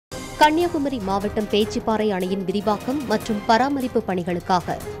கன்னியாகுமரி மாவட்டம் பேச்சிப்பாறை அணையின் விரிவாக்கம் மற்றும் பராமரிப்பு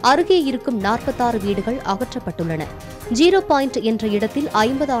பணிகளுக்காக அருகே இருக்கும் 46 வீடுகள் அகற்றப்பட்டுள்ளன. 0 பாயிண்ட் என்ற இடத்தில்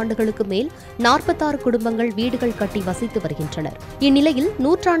 50 ஆண்டுகளுக்கு மேல் 46 குடும்பங்கள் வீடுகள் கட்டி வசித்து வருகின்றனர். இந்நிலையில்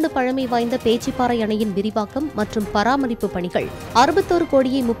நூற்றாண்டு பழமை வாய்ந்த பேச்சிப்பாறை அணையின் விரிவாக்கம் மற்றும் பராமரிப்பு பணிகள் 61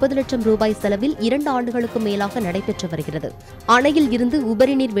 கோடியே 30 லட்சம் ரூபாய் செலவில் 2 ஆண்டுகளுக்கு மேலாக நடைபெற்று வருகிறது. அணையில் இருந்து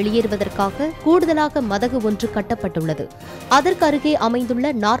உபரிநீர் வெளியேறுவதற்காக கூடுதலாக மதகு ஒன்று கட்டப்பட்டுள்ளது. அதற்கு அருகே அமைந்துள்ள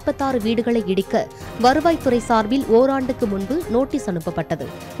 46 வீடுகளை இடிக்க வருவாய்த்துறை சார்பில் ஓராண்டுக்கு முன்பு நோட்டீஸ் அனுப்பப்பட்டது.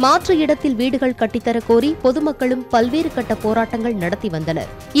 மாற்று இடத்தில் வீடுகள் கட்டித்தர கோரி பொதுமக்களும் பல்வேறு கட்ட போராட்டங்கள் நடத்தி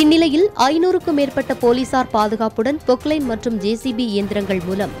வந்தனர். இந்நிலையில் 500க்கும் மேற்பட்ட போலீசார் பாதுகாப்புடன் பொக்லைன் மற்றும் JCB இயந்திரங்கள்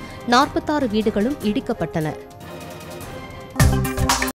மூலம் 46 வீடுகளும் இடிக்கப்பட்டன.